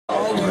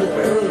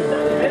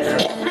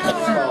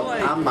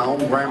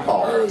own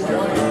grandpa.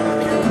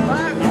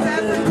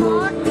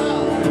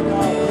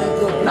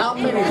 Now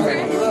many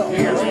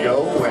years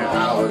ago when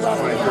I was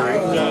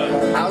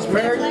 23, I was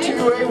married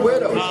to a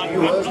widow. She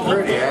was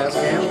pretty as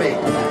can be.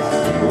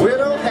 The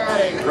widow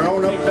had a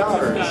grown-up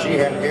daughter. She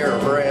had hair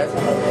of red.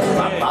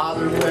 My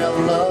father fell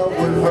in love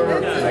with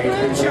her. They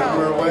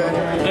were wed.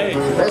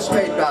 This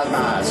made by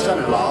my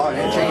son-in-law, and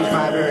it changed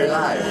my very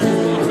life.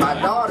 My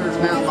daughter's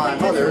now my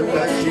mother,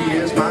 but she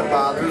is my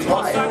father's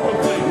wife.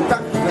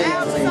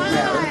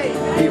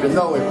 Even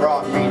though it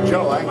brought me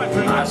joy,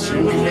 I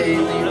soon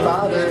became the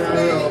father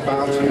of a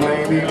bouncing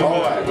baby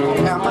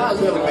boy. Now my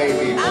little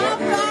baby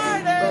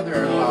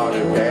brother-in-law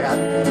to dad,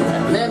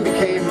 and then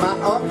became my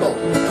uncle,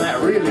 and that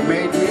really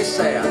made me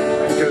sad.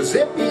 Because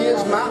if he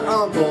is my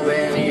uncle,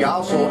 then he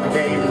also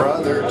became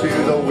brother to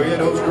the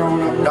widow's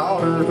grown-up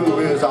daughter, who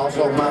is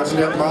also my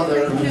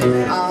stepmother.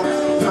 I'm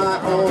my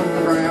own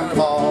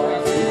grandpa.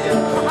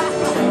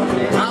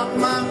 I'm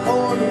my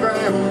own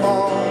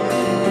grandpa.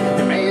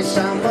 It may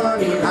sound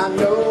funny, I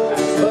know,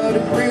 but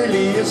it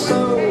really is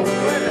so.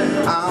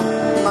 I'm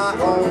my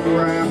own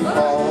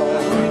grandpa.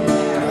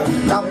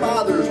 Now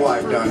father's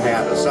wife done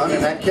had a son,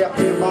 and that kept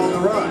him on the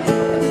run.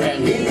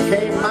 And he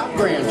became my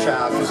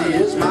grandchild, because he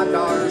is my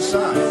daughter's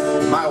son.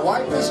 My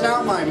wife is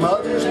now my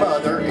mother's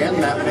mother,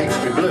 and that makes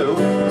me blue.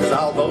 Because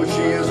although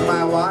she is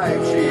my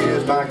wife, she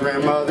is my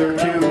grandmother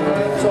too.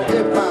 So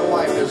if my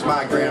wife is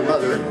my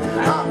grandmother,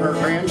 I'm her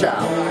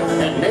grandchild.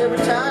 And every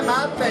time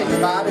I think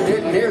about it,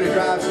 it nearly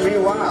drives me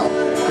wild.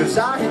 Because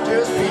I had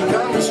just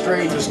become the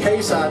strangest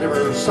case I'd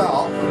ever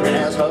saw. And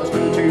as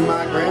husband to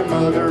my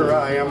grandmother,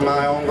 I am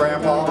my own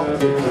grandpa.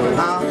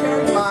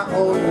 I'm my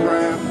own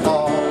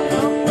grandpa.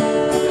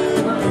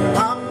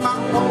 I'm my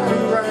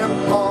own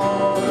grandpa.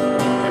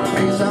 It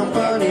may sound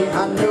funny,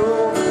 I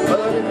know,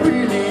 but it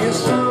really is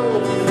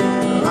so.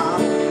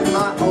 I'm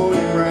my own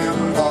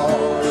grandpa.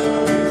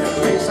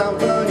 It may sound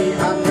funny, I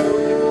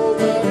know,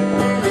 but it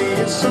really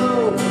is so.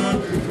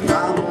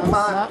 I'm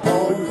my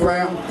own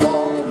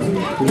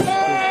grandpa.